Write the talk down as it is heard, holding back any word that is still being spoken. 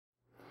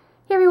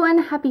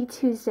happy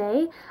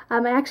Tuesday.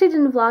 I actually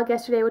didn't vlog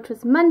yesterday, which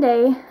was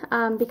Monday,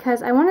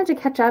 because I wanted to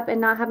catch up and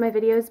not have my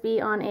videos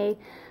be on a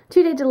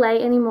 2-day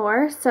delay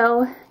anymore.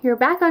 So you're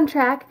back on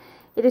track.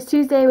 It is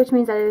Tuesday, which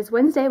means that it is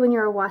Wednesday when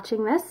you're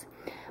watching this.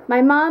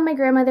 My mom, my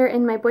grandmother,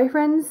 and my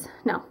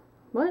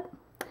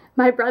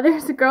my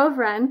brother's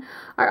girlfriend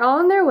are all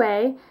on their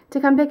way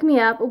to come pick me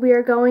up. We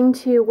are going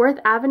to Worth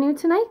Avenue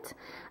tonight.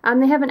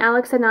 They have an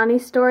Alex and Nani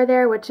store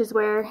there, which is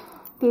where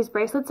these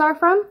bracelets are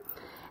from.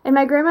 And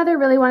my grandmother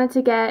really wanted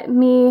to get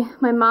me,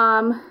 my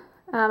mom,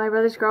 my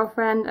brother's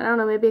girlfriend, I don't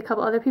know, maybe a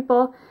couple other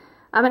people,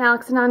 an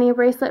Alex and Nani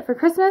bracelet for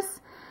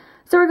Christmas.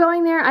 So we're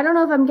going there. I don't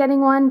know if I'm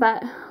getting one,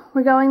 but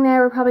we're going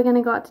there. We're probably going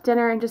to go out to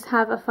dinner and just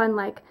have a fun,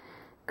 like,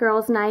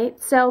 girls'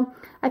 night. So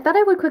I thought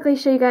I would quickly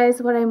show you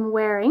guys what I'm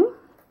wearing.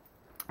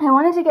 I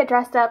wanted to get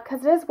dressed up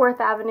because it is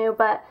Worth Avenue,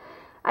 but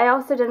I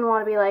also didn't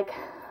want to be, like,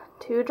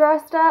 too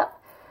dressed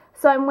up.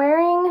 So I'm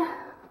wearing,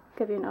 I'll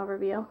give you an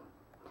overview.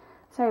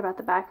 Sorry about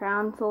the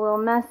background, it's a little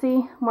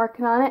messy. I'm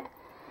working on it.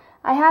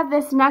 I have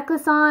this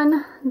necklace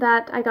on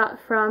that I got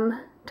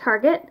from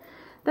Target.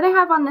 Then I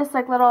have on this,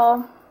 like,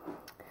 little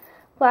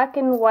black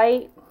and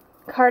white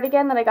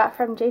cardigan that I got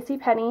from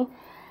JCPenney.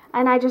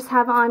 And I just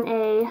have on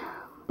a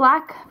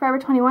black Forever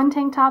 21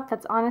 tank top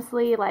that's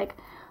honestly, like,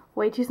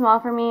 way too small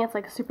for me. It's,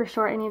 like, super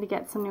short. I need to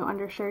get some new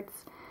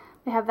undershirts.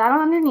 I have that on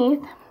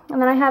underneath.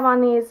 And then I have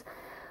on these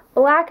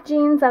black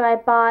jeans that I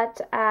bought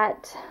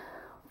at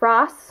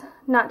Ross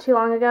not too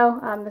long ago.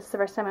 This is the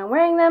first time I'm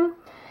wearing them.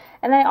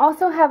 And I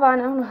also have on,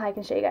 I don't know how I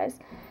can show you guys,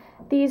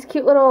 these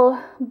cute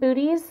little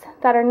booties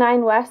that are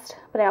 9 West,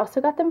 but I also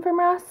got them from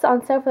Ross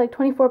on sale for like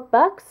 24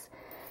 bucks.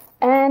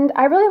 And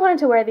I really wanted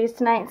to wear these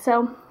tonight,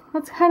 so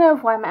that's kind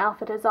of why my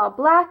outfit is all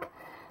black,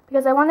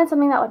 because I wanted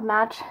something that would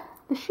match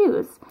the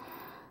shoes.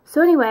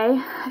 So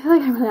anyway, I feel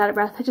like I'm really out of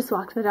breath. I just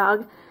walked the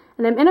dog,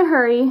 and I'm in a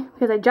hurry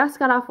because I just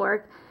got off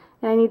work,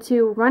 and I need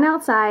to run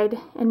outside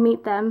and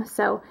meet them.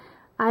 So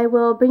I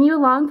will bring you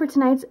along for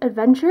tonight's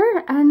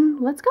adventure, and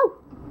let's go.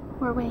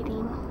 We're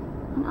waiting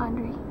on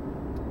Audrey.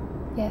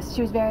 Yes,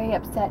 she was very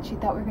upset. She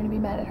thought we were going to be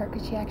mad at her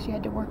because she actually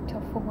had to work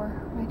till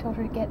 4. I told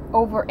her to get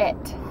over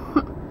it.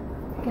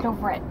 Get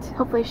over it.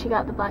 Hopefully she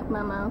got the black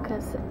memo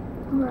because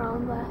we're all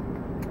in black.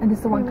 And this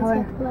is the one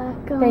color. Black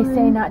they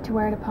say not to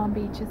wear it at Palm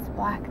Beach. It's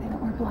black. They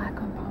don't wear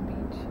black on Palm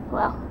Beach.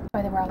 Well.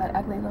 Why they wear all that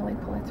ugly Lily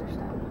Pulitzer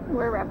stuff.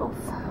 We're rebels.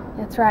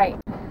 That's right.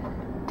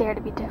 Dare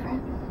to be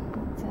different.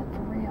 That's it,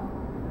 for real.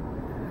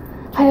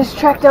 I just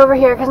trekked over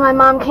here because my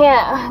mom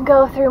can't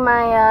go through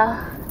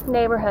my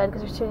neighborhood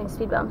because there's too many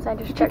speed bumps. I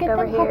just trekked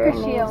over here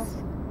in these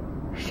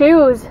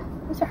shoes.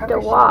 Those are to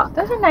walk.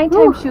 Those are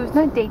nighttime shoes,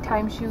 not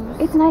daytime shoes.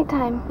 It's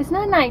nighttime. It's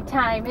not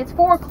nighttime. It's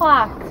 4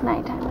 o'clock. It's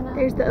nighttime enough.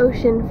 There's the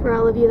ocean for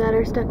all of you that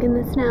are stuck in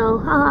the snow.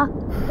 Ha!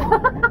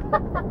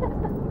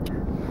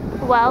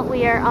 Well,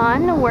 we are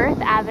on Worth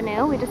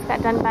Avenue. We just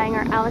got done buying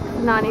our Alex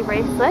and Nani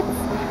bracelets.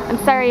 I'm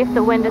sorry if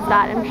the wind is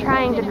that. I'm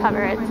trying to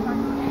cover it.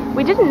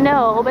 We didn't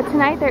know, but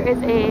tonight there is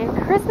a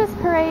Christmas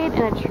parade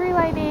and a tree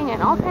lighting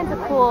and all kinds of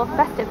cool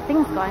festive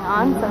things going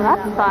on, so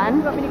that's fun.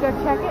 You want me to go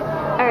check it?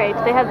 Alright,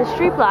 they have the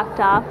street blocked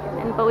off,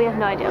 but we have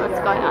no idea what's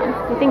going on.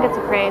 We think it's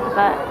a parade,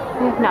 but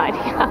we have no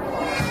idea.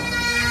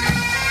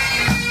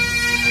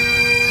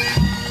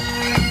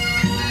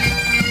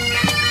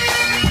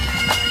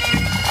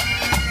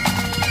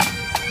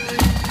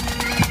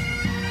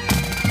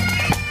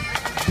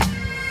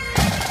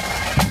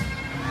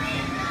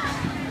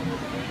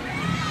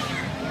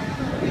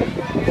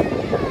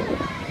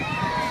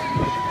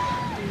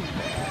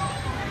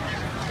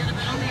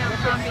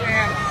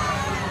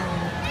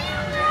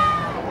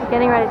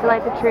 Getting ready to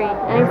light the tree.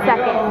 Any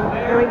second.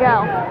 Here we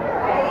go. 9,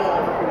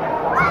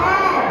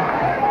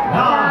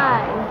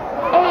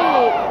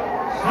 8,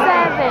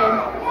 7,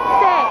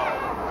 6,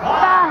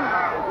 5,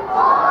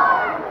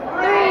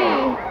 3,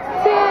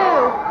 2,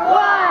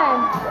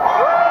 1.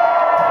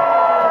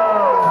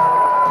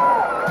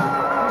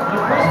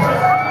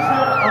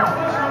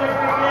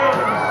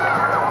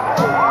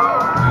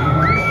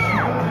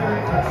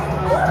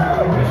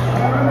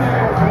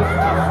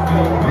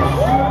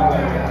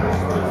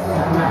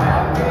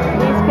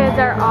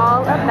 Are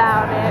all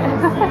about it.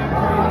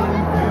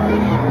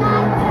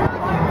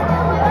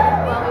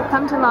 Well, we've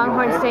come to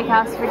Longhorn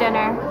Steakhouse for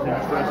dinner,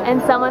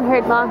 and someone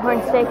heard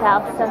Longhorn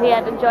Steakhouse, so he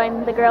had to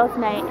join the girls'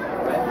 night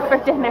for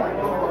dinner.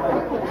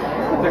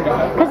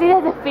 Because he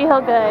doesn't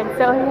feel good,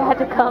 so he had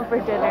to come for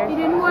dinner. He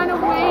didn't want to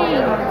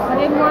wait.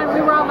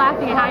 We were all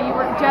laughing at how you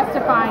were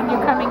justifying you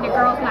coming to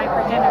girls' night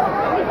for dinner.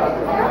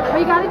 Well,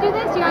 you gotta do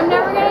this. I'm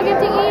never gonna get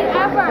to eat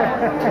ever.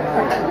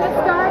 Let's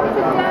start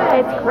today.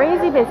 It's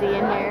crazy busy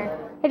in here.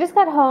 I just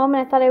got home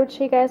and I thought I would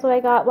show you guys what I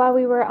got while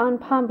we were on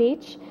Palm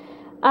Beach.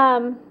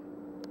 I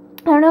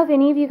don't know if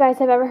any of you guys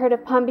have ever heard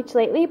of Palm Beach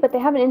Lately, but they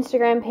have an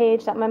Instagram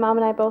page that my mom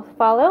and I both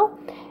follow.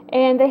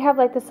 And they have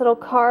like this little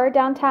car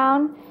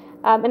downtown.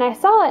 And I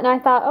saw it and I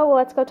thought, oh, well,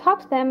 let's go talk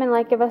to them and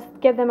like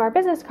give them our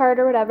business card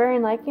or whatever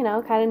and like, you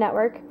know, kind of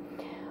network.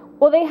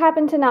 Well, they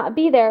happened to not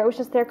be there. It was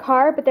just their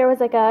car, but there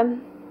was like a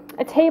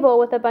table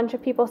with a bunch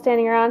of people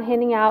standing around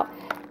handing out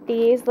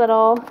these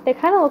little, they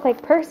kind of look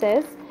like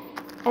purses,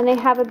 and they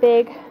have a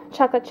big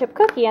chocolate chip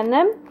cookie in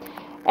them.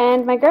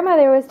 And my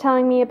grandmother was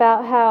telling me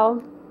about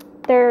how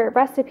their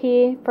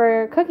recipe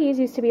for cookies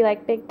used to be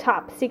like big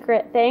top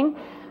secret thing.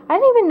 I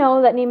didn't even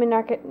know that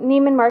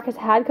Neiman Marcus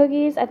had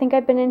cookies. I think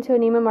I've been into a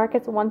Neiman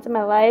Marcus once in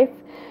my life.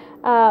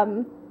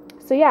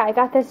 So yeah, I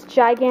got this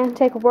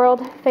gigantic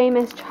world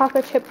famous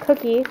chocolate chip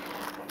cookie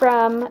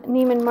from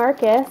Neiman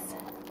Marcus.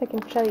 If I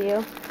can show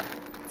you.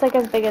 It's like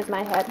as big as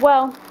my head.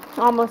 Well,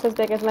 almost as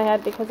big as my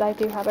head because I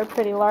do have a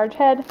pretty large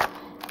head.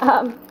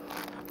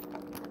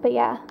 But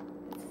yeah,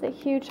 it's a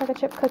huge chocolate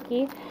chip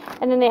cookie.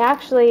 And then they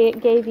actually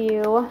gave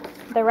you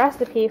the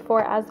recipe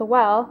for it as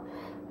well.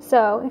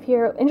 So if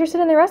you're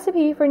interested in the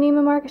recipe for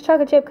Neiman Marcus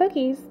chocolate chip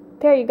cookies,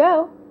 there you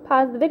go.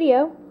 Pause the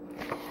video.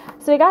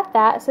 So we got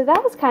that. So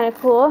that was kind of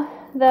cool.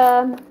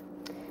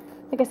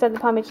 Like I said, the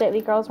Palm Beach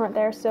Lately girls weren't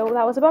there, so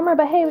that was a bummer.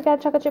 But hey, we got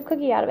a chocolate chip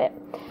cookie out of it.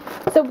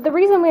 So the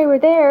reason we were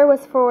there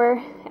was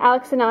for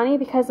Alex and Ani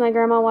because my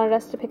grandma wanted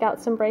us to pick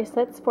out some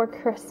bracelets for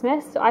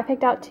Christmas. So I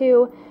picked out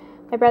two.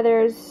 My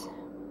brother's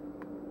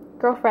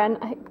girlfriend,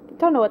 I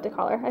don't know what to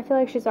call her. I feel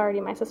like she's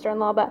already my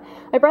sister-in-law, but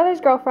my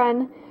brother's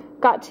girlfriend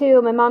got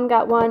two, my mom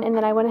got one, and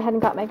then I went ahead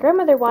and got my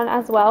grandmother one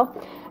as well.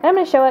 And I'm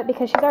going to show it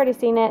because she's already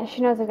seen it.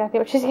 She knows exactly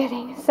what she's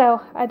getting,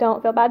 so I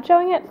don't feel bad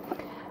showing it.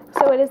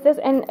 So it is this,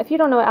 and if you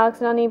don't know what Alex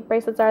and Ani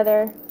bracelets are,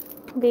 they're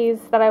these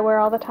that I wear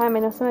all the time. I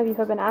know some of you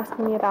have been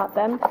asking me about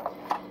them.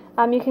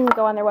 You can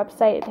go on their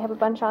website. They have a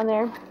bunch on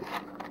there.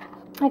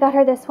 I got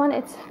her this one.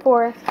 It's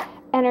for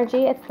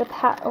energy. It's the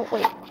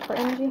for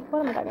energy?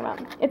 What am I talking about?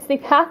 It's the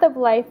Path of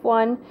Life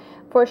one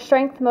for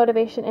strength,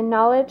 motivation, and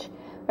knowledge.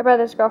 My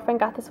brother's girlfriend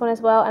got this one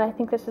as well, and I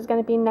think this is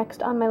going to be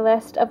next on my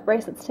list of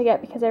bracelets to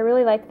get because I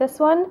really like this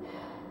one.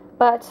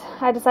 But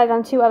I decided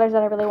on two others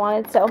that I really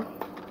wanted, so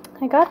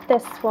I got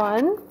this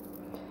one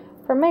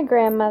from my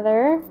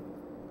grandmother.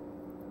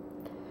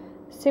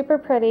 Super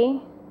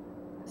pretty.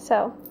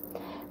 So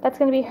that's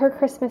going to be her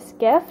Christmas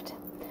gift.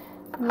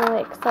 I'm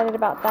really excited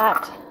about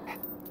that.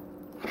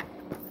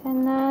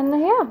 And then,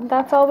 yeah,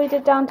 that's all we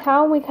did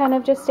downtown. We kind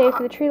of just stayed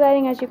for the tree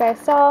lighting, as you guys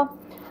saw.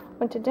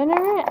 Went to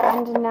dinner,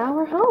 and now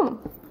we're home.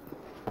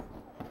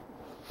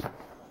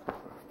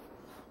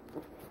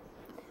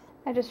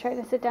 I just tried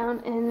to sit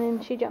down, and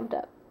then she jumped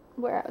up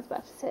where I was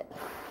about to sit.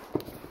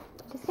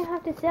 Just gonna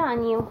have to sit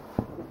on you.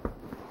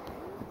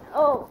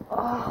 Oh,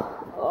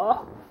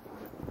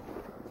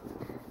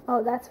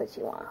 that's what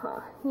you want, huh?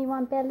 You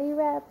want belly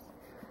rubs?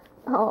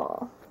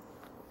 Oh.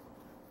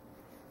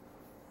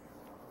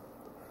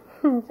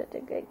 Such a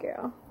good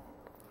girl.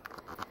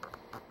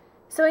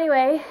 So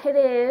anyway, it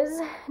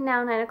is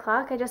now 9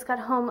 o'clock. I just got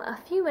home a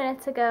few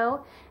minutes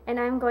ago, and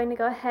I'm going to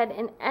go ahead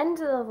and end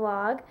the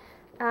vlog.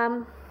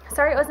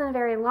 Sorry it wasn't a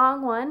very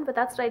long one, but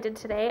that's what I did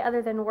today,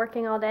 other than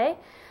working all day.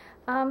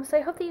 So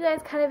I hope that you guys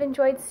kind of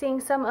enjoyed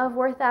seeing some of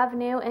Worth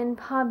Avenue in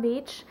Palm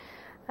Beach.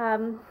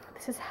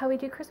 This is how we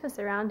do Christmas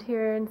around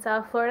here in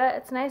South Florida.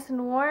 It's nice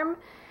and warm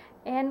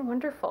and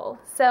wonderful.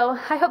 So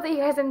I hope that you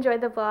guys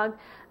enjoyed the vlog,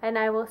 and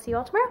I will see you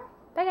all tomorrow.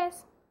 Bye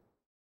guys!